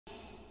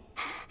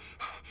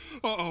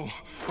Uh-oh,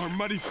 our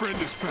muddy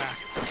friend is back.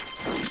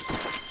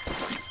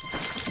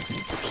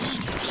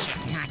 Peter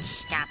should not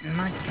stop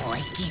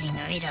Mudboy getting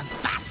rid of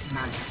Boss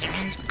Monster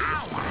an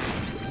hour.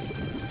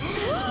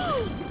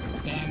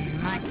 Then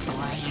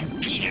Mudboy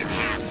and Peter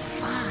have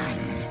fun.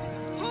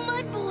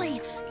 Mudboy,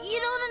 you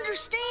don't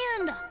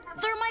understand.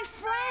 They're my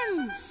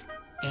friends.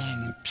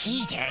 Then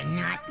Peter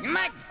not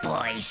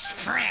Mudboy's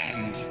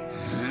friend.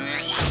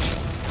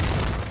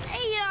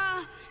 Hey,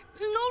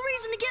 no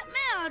reason to get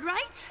mad,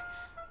 right?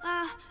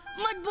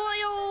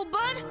 Mudboy, old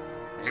bud?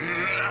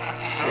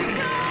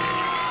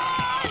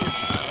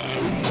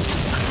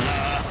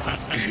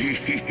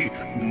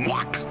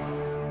 What?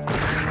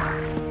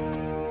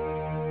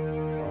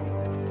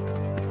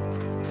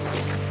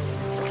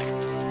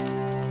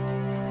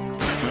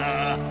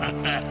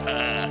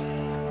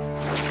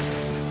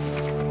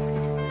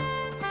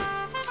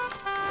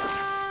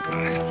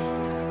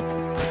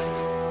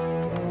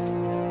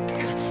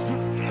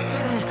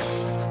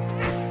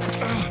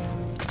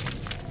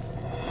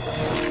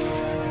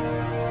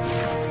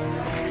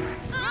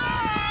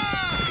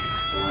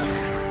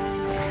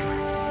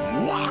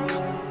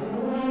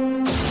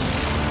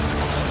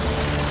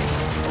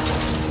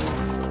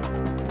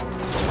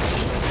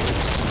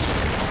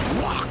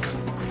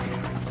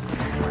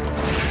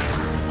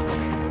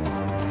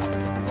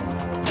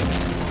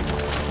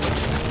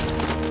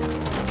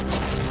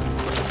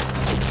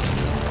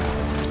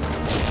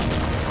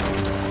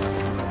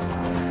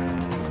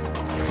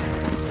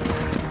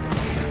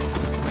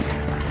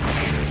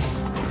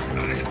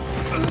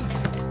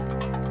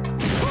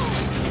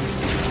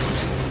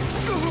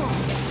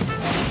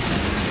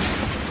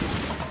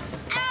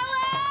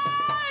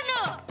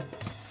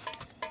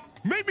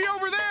 Meet me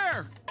over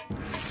there!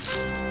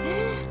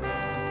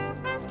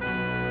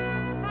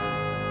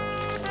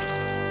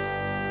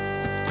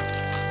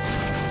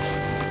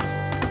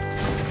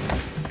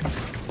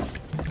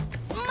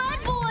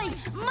 Mudboy,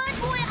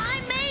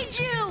 I made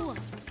you!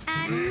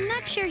 I'm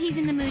not sure he's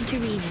in the mood to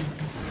reason.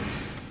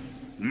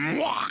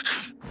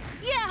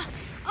 Yeah,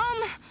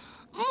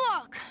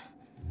 look.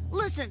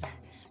 Listen,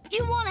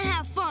 you want to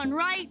have fun,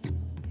 right?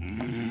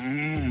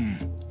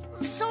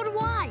 So do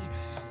I.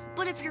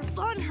 But if your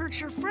fun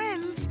hurts your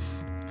friends,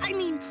 I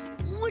mean,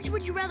 which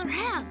would you rather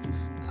have?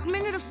 A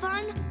minute of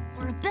fun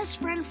or a best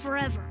friend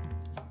forever?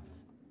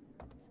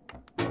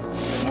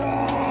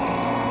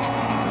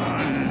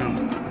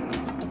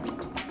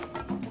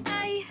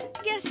 I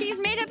guess he's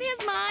made up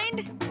his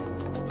mind.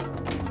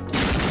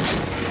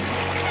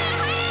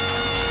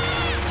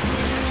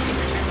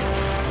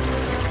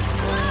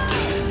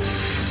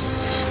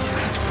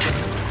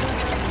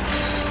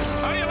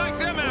 How do you like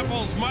them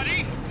apples,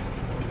 Muddy?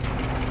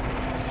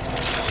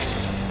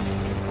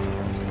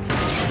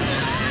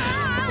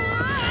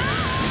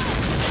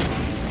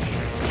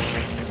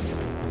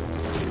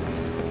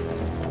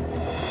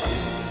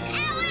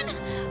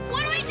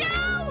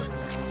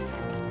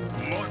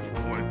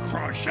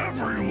 Crush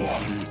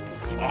everyone!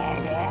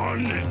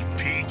 Alan and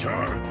Peter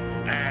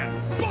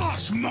and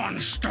Boss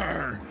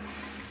Monster!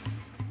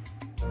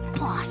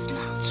 Boss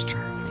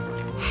Monster.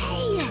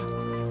 Hey!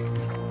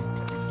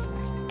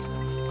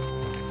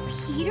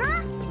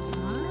 Peter?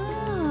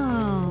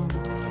 Oh.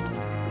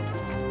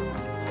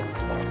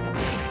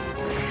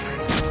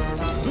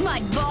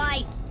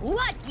 Mudboy,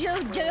 what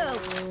you do?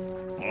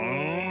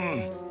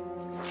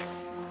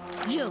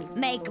 You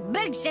make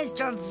Big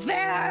Sister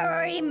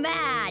very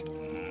mad.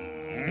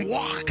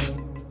 Walk!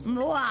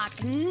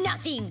 Walk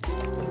nothing.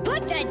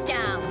 Put that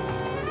down.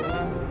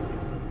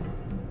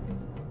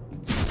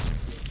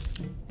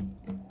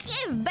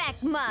 Give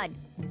back mud.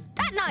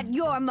 That's not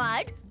your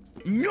mud.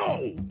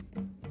 No!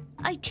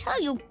 I tell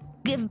you,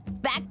 give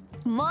back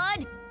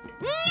mud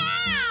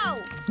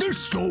now! This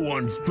is so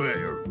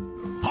unfair.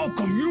 How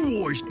come you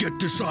always get to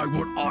decide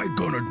what I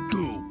gonna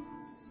do?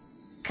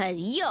 'Cause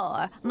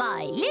you're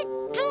my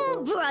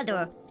little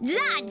brother.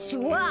 That's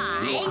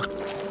why.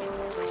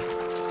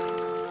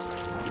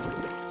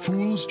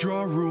 Fools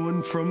draw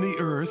ruin from the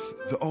earth,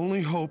 the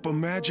only hope a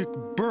magic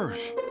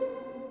birth.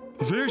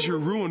 There's your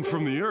ruin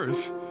from the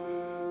earth,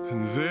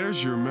 and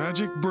there's your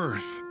magic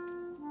birth.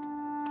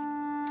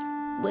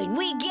 When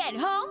we get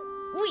home,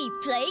 we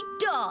play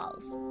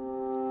dolls.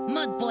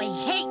 Mudboy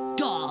hate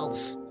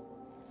dolls.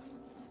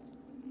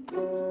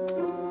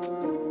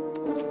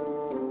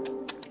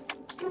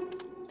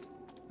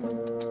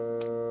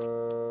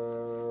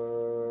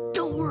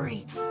 Don't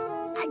worry.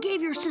 I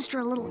gave your sister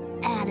a little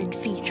added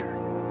feature.